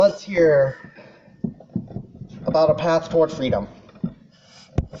Let's hear about a path toward freedom.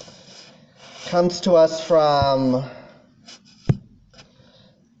 Comes to us from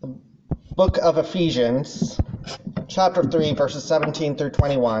the book of Ephesians, chapter 3, verses 17 through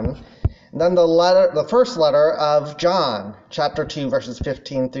 21. And then the first letter of John, chapter 2, verses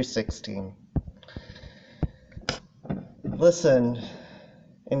 15 through 16. Listen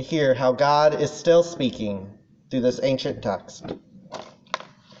and hear how God is still speaking through this ancient text.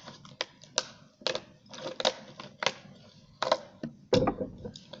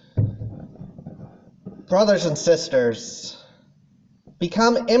 Brothers and sisters,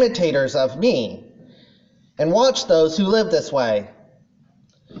 become imitators of me and watch those who live this way.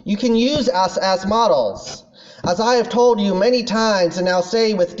 You can use us as models. As I have told you many times and now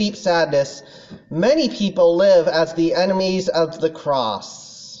say with deep sadness, many people live as the enemies of the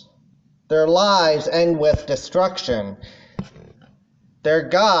cross. Their lives end with destruction. Their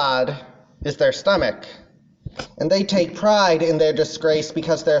God is their stomach, and they take pride in their disgrace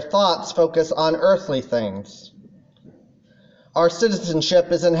because their thoughts focus on earthly things. Our citizenship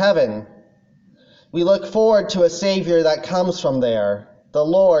is in heaven. We look forward to a Savior that comes from there, the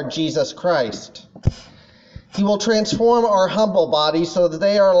Lord Jesus Christ. He will transform our humble bodies so that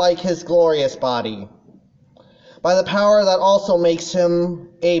they are like his glorious body, by the power that also makes him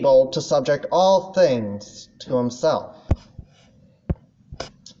able to subject all things to himself.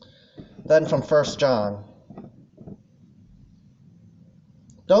 Then from 1 John.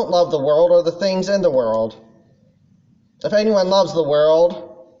 Don't love the world or the things in the world. If anyone loves the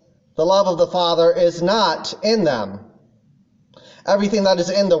world, the love of the Father is not in them. Everything that is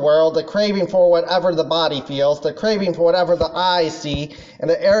in the world, the craving for whatever the body feels, the craving for whatever the eyes see, and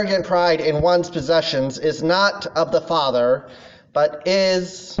the arrogant pride in one's possessions is not of the Father, but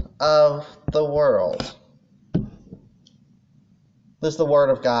is of the world. This is the word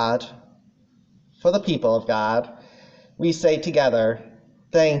of God. For the people of God, we say together,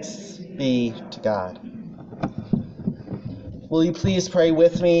 thanks be to God. Will you please pray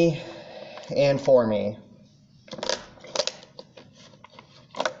with me and for me?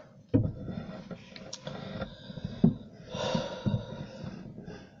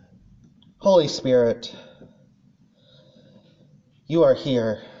 Holy Spirit, you are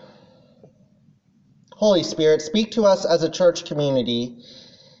here. Holy Spirit, speak to us as a church community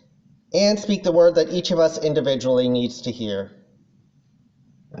and speak the word that each of us individually needs to hear.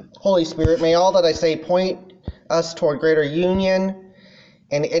 Holy Spirit, may all that I say point us toward greater union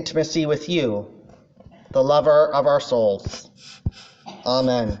and intimacy with you, the lover of our souls.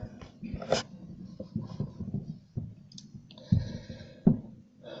 Amen.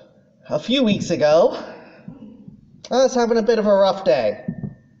 A few weeks ago, I was having a bit of a rough day.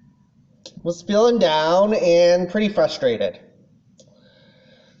 Was feeling down and pretty frustrated.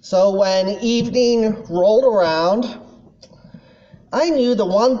 So when evening rolled around, I knew the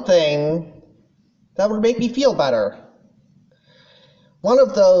one thing that would make me feel better. One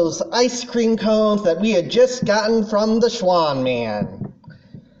of those ice cream cones that we had just gotten from the Schwan Man.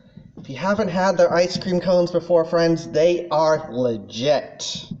 If you haven't had their ice cream cones before, friends, they are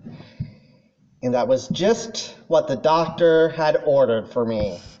legit. And that was just what the doctor had ordered for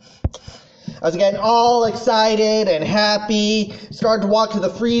me. I was getting all excited and happy, started to walk to the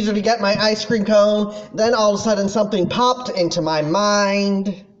freezer to get my ice cream cone. Then all of a sudden something popped into my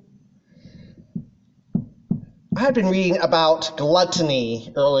mind. I had been reading about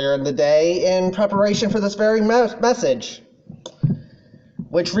gluttony earlier in the day in preparation for this very message,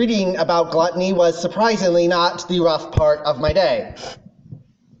 which reading about gluttony was surprisingly not the rough part of my day.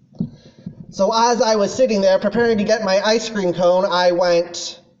 So as I was sitting there preparing to get my ice cream cone, I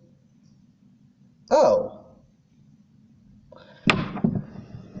went, oh.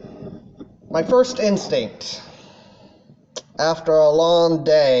 My first instinct after a long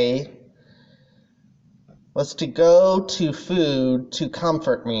day was to go to food to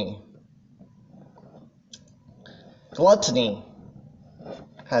comfort me. Gluttony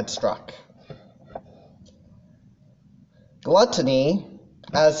had struck. Gluttony,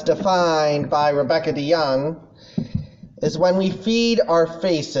 as defined by Rebecca DeYoung, is when we feed our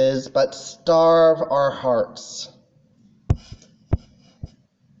faces but starve our hearts.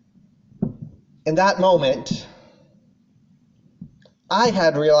 In that moment, I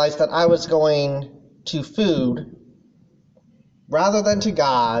had realized that I was going to food rather than to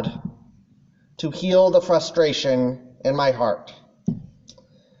God to heal the frustration in my heart.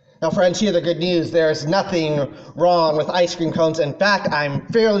 Now, friends, hear the good news. There's nothing wrong with ice cream cones. In fact, I'm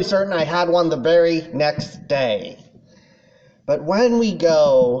fairly certain I had one the very next day. But when we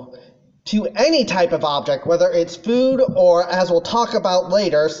go to any type of object, whether it's food or, as we'll talk about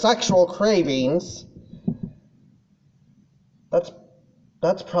later, sexual cravings,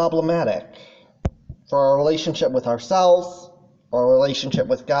 that's problematic for our relationship with ourselves, our relationship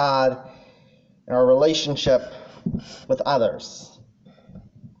with God, and our relationship with others.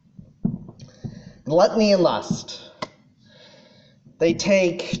 Gluttony and lust. They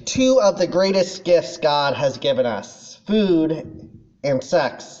take two of the greatest gifts God has given us, food and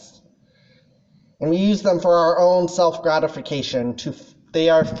sex, and we use them for our own self-gratification. They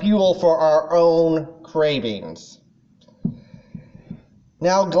are fuel for our own cravings.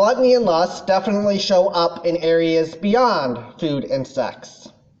 Now, gluttony and lust definitely show up in areas beyond food and sex.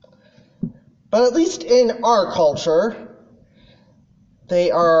 But at least in our culture,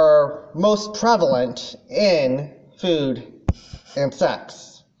 they are most prevalent in food and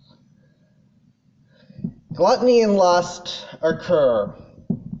sex. Gluttony and lust occur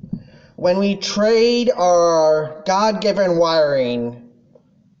when we trade our God-given wiring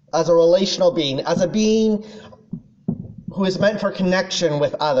as a relational being, as a being who is meant for connection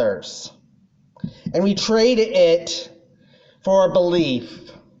with others, and we trade it for a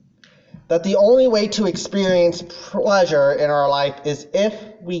belief that the only way to experience pleasure in our life is if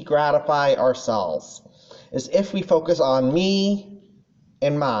we gratify ourselves, is if we focus on me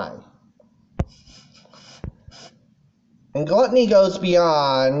and my. And gluttony goes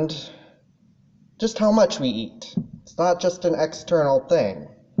beyond just how much we eat. It's not just an external thing,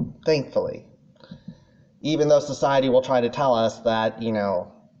 thankfully. Even though society will try to tell us that,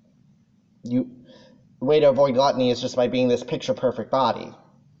 the way to avoid gluttony is just by being this picture-perfect body.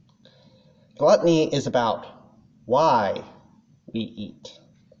 Gluttony is about why we eat.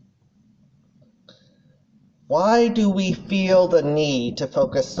 Why do we feel the need to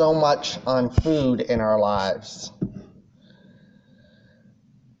focus so much on food in our lives?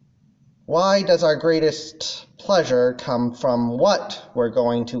 Why does our greatest pleasure come from what we're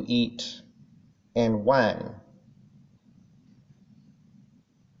going to eat and when?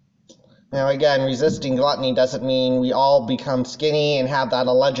 Now again, resisting gluttony doesn't mean we all become skinny and have that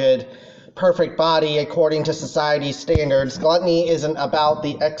alleged perfect body according to society's standards. Gluttony isn't about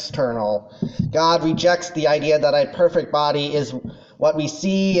the external. God rejects the idea that a perfect body is what we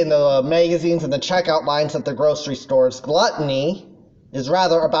see in the magazines and the checkout lines at the grocery stores. Gluttony is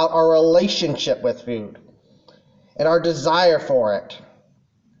rather about our relationship with food and our desire for it,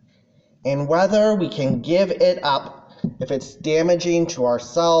 and whether we can give it up if it's damaging to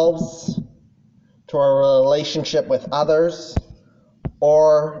ourselves, to our relationship with others,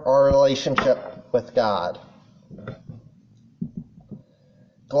 or our relationship with God.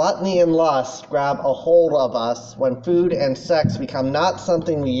 Gluttony and lust grab a hold of us when food and sex become not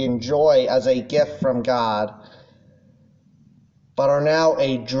something we enjoy as a gift from God, but are now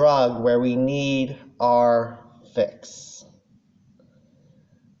a drug where we need our fix.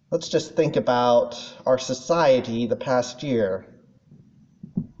 Let's just think about our society the past year.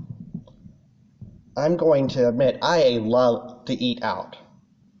 I'm going to admit, I love to eat out.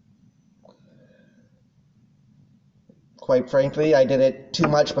 Quite frankly, I did it too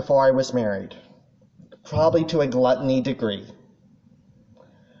much before I was married, probably to a gluttony degree.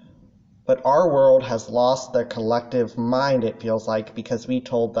 But our world has lost their collective mind, it feels like, because we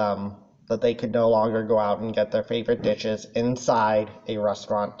told them that they could no longer go out and get their favorite dishes inside a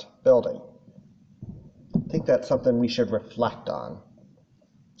restaurant building. I think that's something we should reflect on.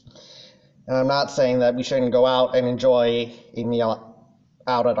 And I'm not saying that we shouldn't go out and enjoy a meal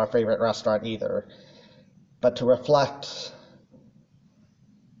out at our favorite restaurant either, but to reflect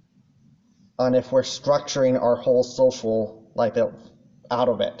on if we're structuring our whole social life out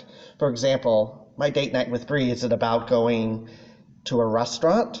of it. For example, my date night with Bree, is it about going to a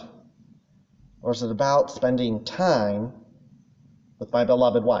restaurant, or is it about spending time with my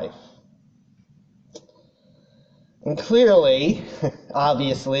beloved wife? And clearly,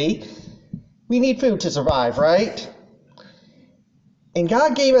 obviously, we need food to survive, right? And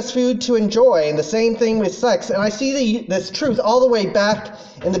God gave us food to enjoy, and the same thing with sex. And I see this truth all the way back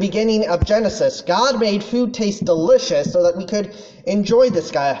in the beginning of Genesis. God made food taste delicious so that we could enjoy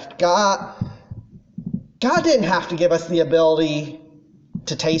this gift. God didn't have to give us the ability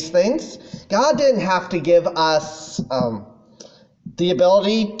to taste things. God didn't have to give us the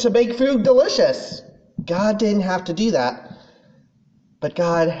ability to make food delicious. God didn't have to do that. But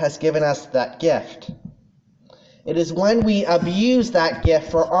God has given us that gift. It is when we abuse that gift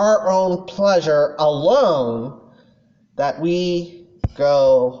for our own pleasure alone that we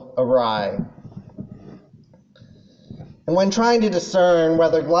go awry. And when trying to discern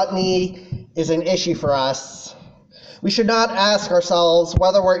whether gluttony is an issue for us, We should not ask ourselves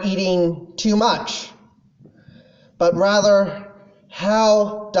whether we're eating too much, but rather,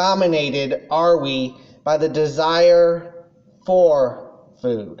 how dominated are we by the desire for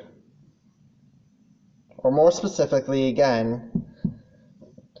food? Or more specifically, again,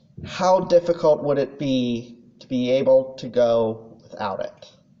 how difficult would it be to be able to go without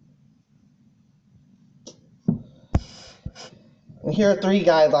it? And here are 3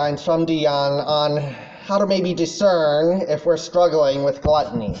 guidelines from Dion on how to maybe discern if we're struggling with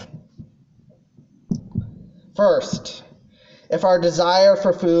gluttony. First, if our desire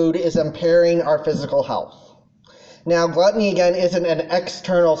for food is impairing our physical health. Now, gluttony, again, isn't an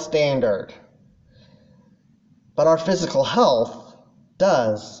external standard, but our physical health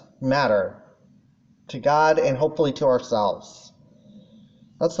does matter to God and hopefully to ourselves.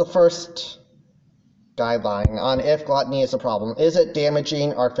 That's the first guideline on if gluttony is a problem. Is it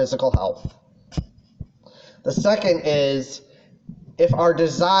damaging our physical health? The second is if our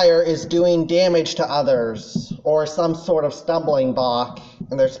desire is doing damage to others or some sort of stumbling block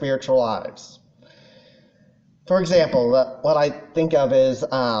in their spiritual lives. For example, what I think of is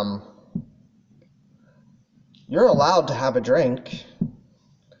you're allowed to have a drink,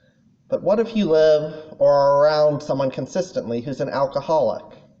 but what if you live or are around someone consistently who's an alcoholic?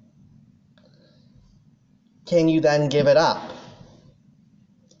 Can you then give it up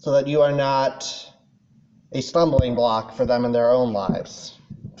so that you are not a stumbling block for them in their own lives?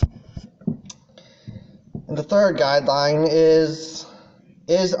 And the third guideline is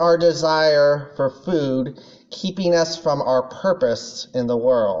our desire for food keeping us from our purpose in the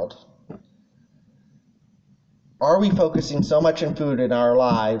world? Are we focusing so much on food in our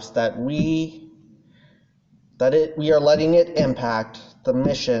lives that we are letting it impact the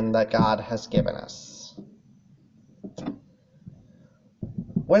mission that God has given us?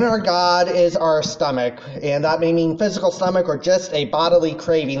 When our God is our stomach, and that may mean physical stomach or just a bodily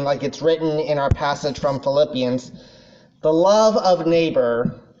craving like it's written in our passage from Philippians, the love of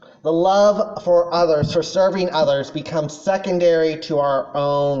neighbor, the love for others, for serving others, becomes secondary to our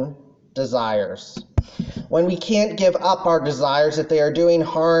own desires. When we can't give up our desires if they are doing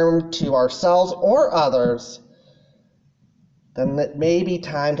harm to ourselves or others, then it may be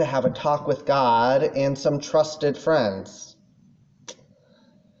time to have a talk with God and some trusted friends.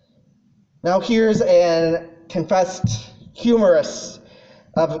 Now here's a confessed humorous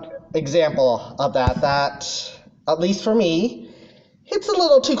example of that, at least for me, hits a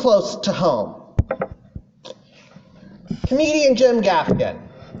little too close to home. Comedian Jim Gaffigan.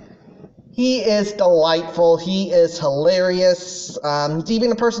 He is delightful. He is hilarious. He's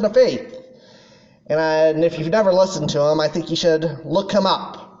even a person of faith. And if you've never listened to him, I think you should look him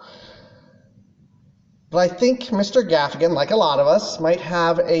up. But I think Mr. Gaffigan, like a lot of us, might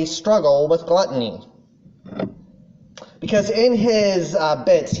have a struggle with gluttony. Because in his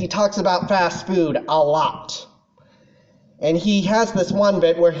bits, he talks about fast food a lot. And he has this one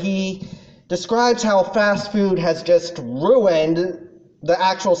bit where he describes how fast food has just ruined the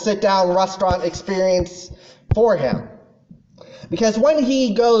actual sit-down restaurant experience for him. Because when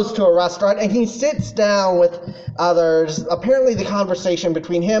he goes to a restaurant and he sits down with others, apparently the conversation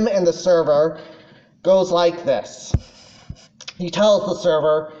between him and the server goes like this. He tells the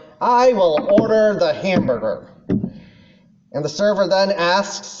server, "I will order the hamburger." And the server then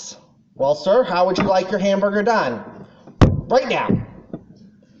asks, "Well, sir, how would you like your hamburger done?" "Right now."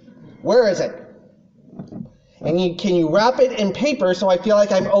 "Where is it?" "And can you wrap it in paper so I feel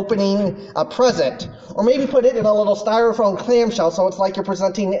like I'm opening a present? Or maybe put it in a little styrofoam clamshell so it's like you're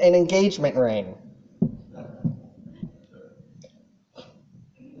presenting an engagement ring."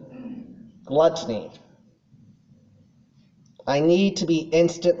 Gluttony. I need to be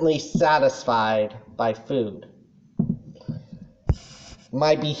instantly satisfied by food.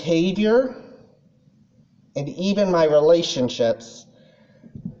 My behavior and even my relationships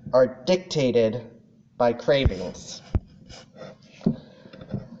are dictated by cravings.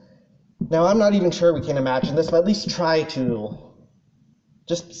 Now, I'm not even sure we can imagine this, but at least try to.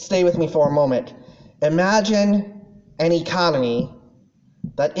 Just stay with me for a moment. Imagine an economy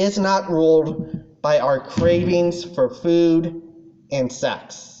that is not ruled by our cravings for food and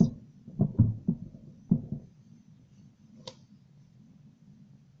sex.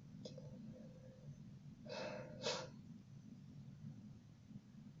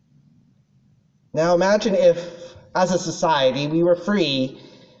 Now imagine if, as a society, we were free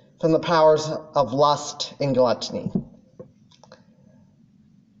from the powers of lust and gluttony.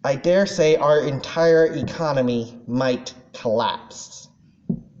 I dare say our entire economy might collapse.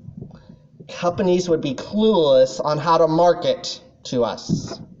 Companies would be clueless on how to market to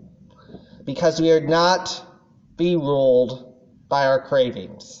us because we are not be ruled by our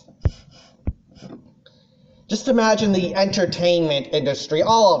cravings. Just imagine the entertainment industry,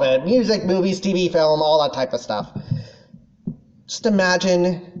 all of it, music, movies, TV, film, all that type of stuff. Just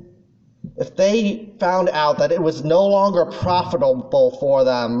imagine if they found out that it was no longer profitable for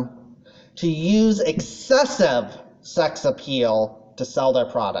them to use excessive sex appeal to sell their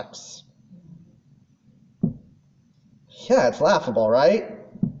products. Yeah, it's laughable, right?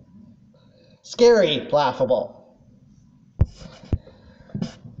 Scary, laughable.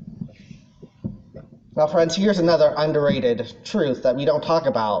 Now, friends, here's another underrated truth that we don't talk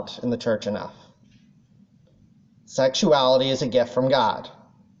about in the church enough. Sexuality is a gift from God.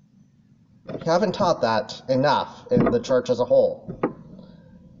 We haven't taught that enough in the church as a whole.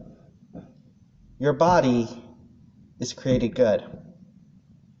 Your body is created good.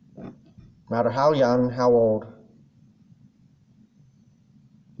 No matter how young, how old,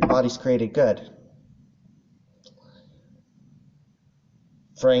 your body's created good.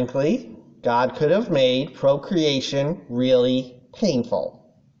 Frankly, God could have made procreation really painful.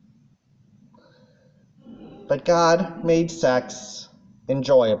 But God made sex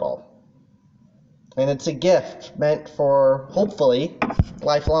enjoyable. And it's a gift meant for, hopefully,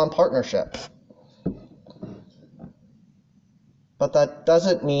 lifelong partnership. But that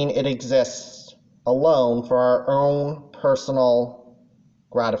doesn't mean it exists alone for our own personal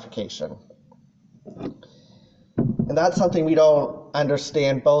gratification. And that's something we don't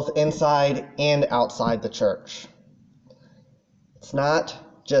understand both inside and outside the church. It's not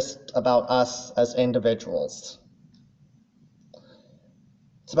just about us as individuals.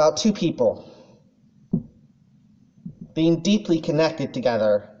 It's about two people being deeply connected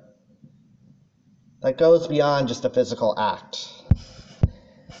together that goes beyond just a physical act.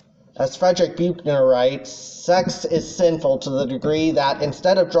 As Frederick Buechner writes, sex is sinful to the degree that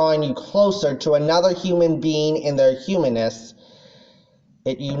instead of drawing you closer to another human being in their humanness,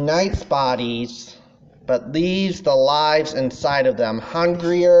 it unites bodies, but leaves the lives inside of them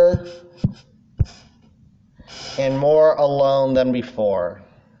hungrier and more alone than before.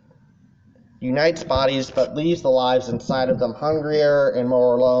 Unites bodies, but leaves the lives inside of them hungrier and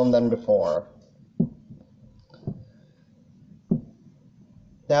more alone than before.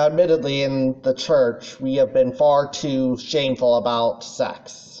 Now, admittedly, in the church, we have been far too shameful about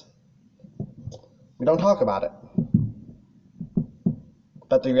sex. We don't talk about it.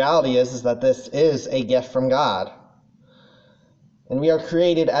 But the reality is that this is a gift from God. And we are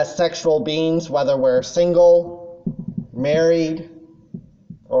created as sexual beings, whether we're single, married,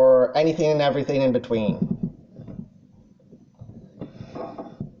 or anything and everything in between.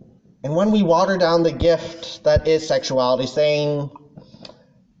 And when we water down the gift that is sexuality, saying,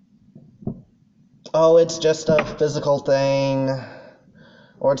 oh, it's just a physical thing,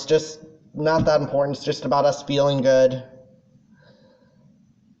 or it's just not that important, it's just about us feeling good,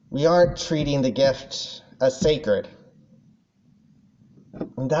 we aren't treating the gift as sacred.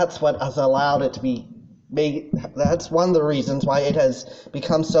 And that's what has allowed it to be made. That's one of the reasons why it has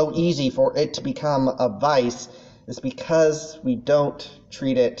become so easy for it to become a vice, is because we don't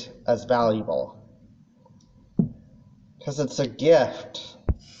treat it as valuable. Because it's a gift.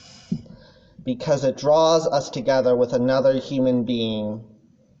 Because it draws us together with another human being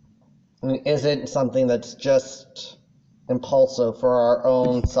and isn't something that's just impulsive for our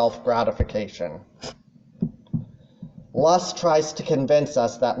own self-gratification. Lust tries to convince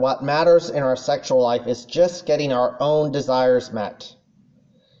us that what matters in our sexual life is just getting our own desires met.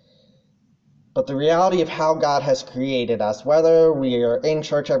 But the reality of how God has created us, whether we are in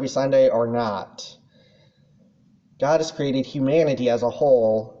church every Sunday or not, God has created humanity as a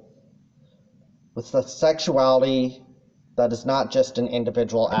whole with the sexuality that is not just an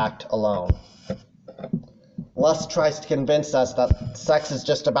individual act alone. Lust tries to convince us that sex is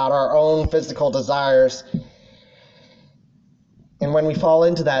just about our own physical desires. And when we fall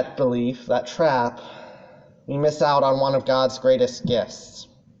into that belief, that trap, we miss out on one of God's greatest gifts.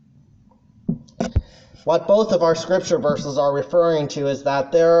 What both of our scripture verses are referring to is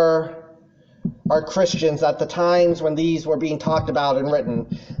that there are Christians at the times when these were being talked about and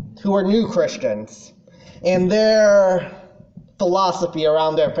written who are new Christians, and their philosophy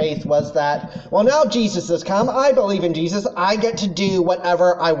around their faith was that, well, now Jesus has come, I believe in Jesus, I get to do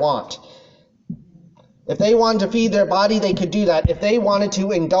whatever I want. If they wanted to feed their body, they could do that. If they wanted to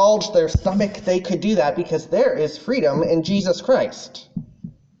indulge their stomach, they could do that, because there is freedom in Jesus Christ.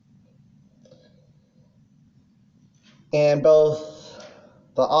 And both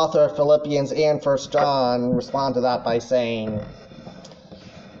the author of Philippians and 1 John respond to that by saying,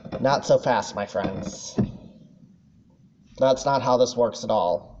 not so fast, my friends. That's not how this works at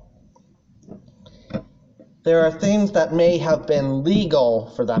all. There are things that may have been legal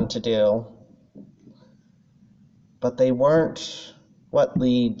for them to do, but they weren't what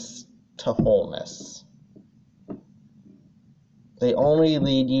leads to wholeness. They only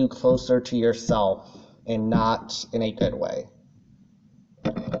lead you closer to yourself, and not in a good way.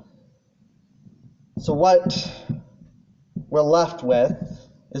 So what we're left with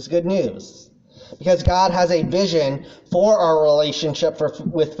is good news. Because God has a vision for our relationship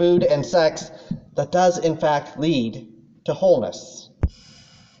with food and sex that does in fact lead to wholeness.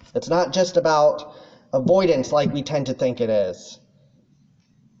 It's not just about avoidance like we tend to think it is.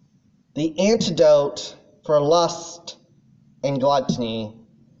 The antidote for lust and gluttony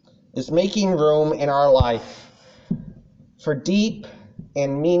is making room in our life for deep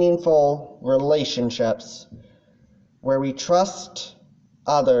and meaningful relationships where we trust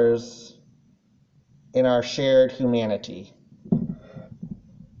others in our shared humanity.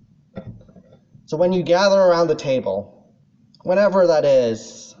 So when you gather around the table, whenever that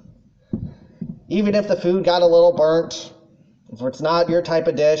is, even if the food got a little burnt, if it's not your type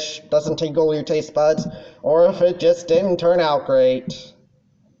of dish, doesn't tickle your taste buds, or if it just didn't turn out great,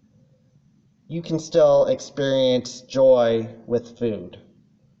 you can still experience joy with food.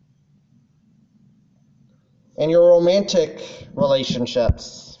 And your romantic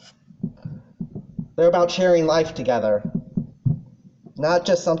relationships, they're about sharing life together, not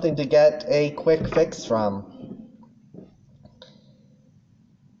just something to get a quick fix from.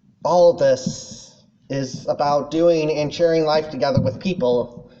 All of this is about doing and sharing life together with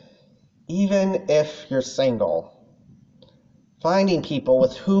people, even if you're single. Finding people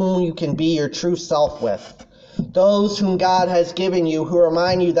with whom you can be your true self with. Those whom God has given you who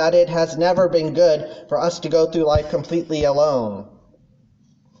remind you that it has never been good for us to go through life completely alone.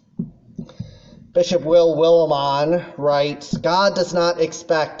 Bishop Will Willimon writes, God does not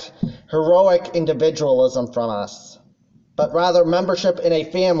expect heroic individualism from us, but rather membership in a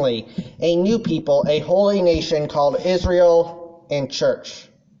family, a new people, a holy nation called Israel and church.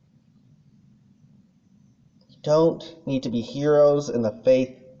 We don't need to be heroes in the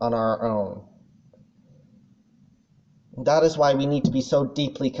faith on our own. And that is why we need to be so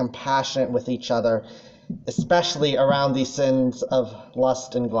deeply compassionate with each other, especially around these sins of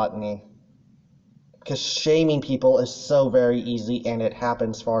lust and gluttony. Because shaming people is so very easy, and it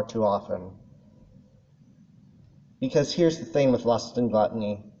happens far too often. Because here's the thing with lust and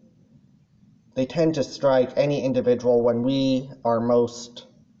gluttony. They tend to strike any individual when we are most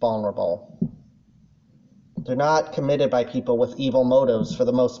vulnerable. They're not committed by people with evil motives for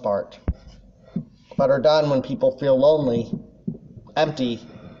the most part, but are done when people feel lonely, empty,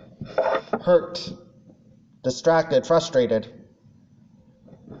 hurt, distracted, frustrated.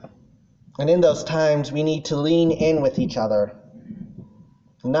 And in those times, we need to lean in with each other,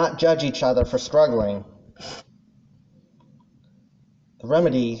 not judge each other for struggling. The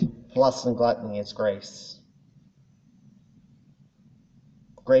remedy for lust and gluttony is grace.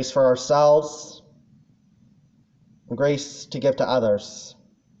 Grace for ourselves, and grace to give to others.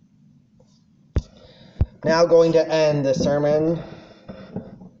 Now going to end this sermon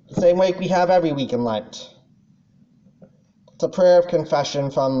the same way we have every week in Lent. It's a prayer of confession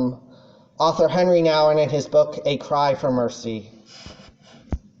from author Henry Nouwen in his book, A Cry for Mercy.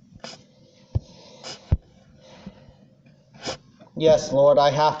 Yes, Lord, I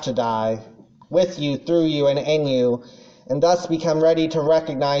have to die, with you, through you, and in you, and thus become ready to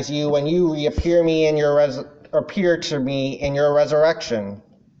recognize you when you reappear to me in your resurrection.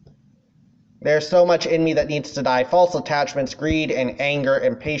 There's so much in me that needs to die: false attachments, greed, and anger,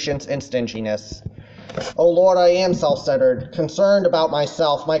 impatience, and stinginess. Oh Lord, I am self-centered, concerned about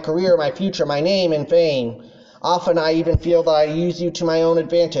myself, my career, my future, my name and fame. Often I even feel that I use you to my own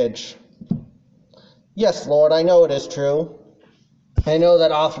advantage. Yes, Lord, I know it is true. I know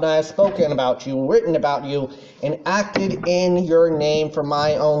that often I have spoken about you, written about you, and acted in your name for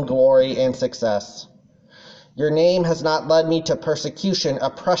my own glory and success. Your name has not led me to persecution,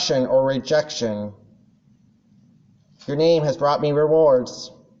 oppression, or rejection. Your name has brought me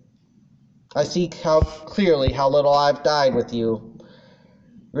rewards. I see clearly how little I've died with you,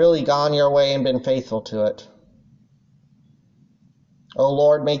 really gone your way and been faithful to it. Oh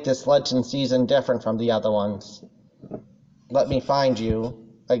Lord, make this Lenten season different from the other ones. Let me find you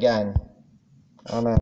again. Amen.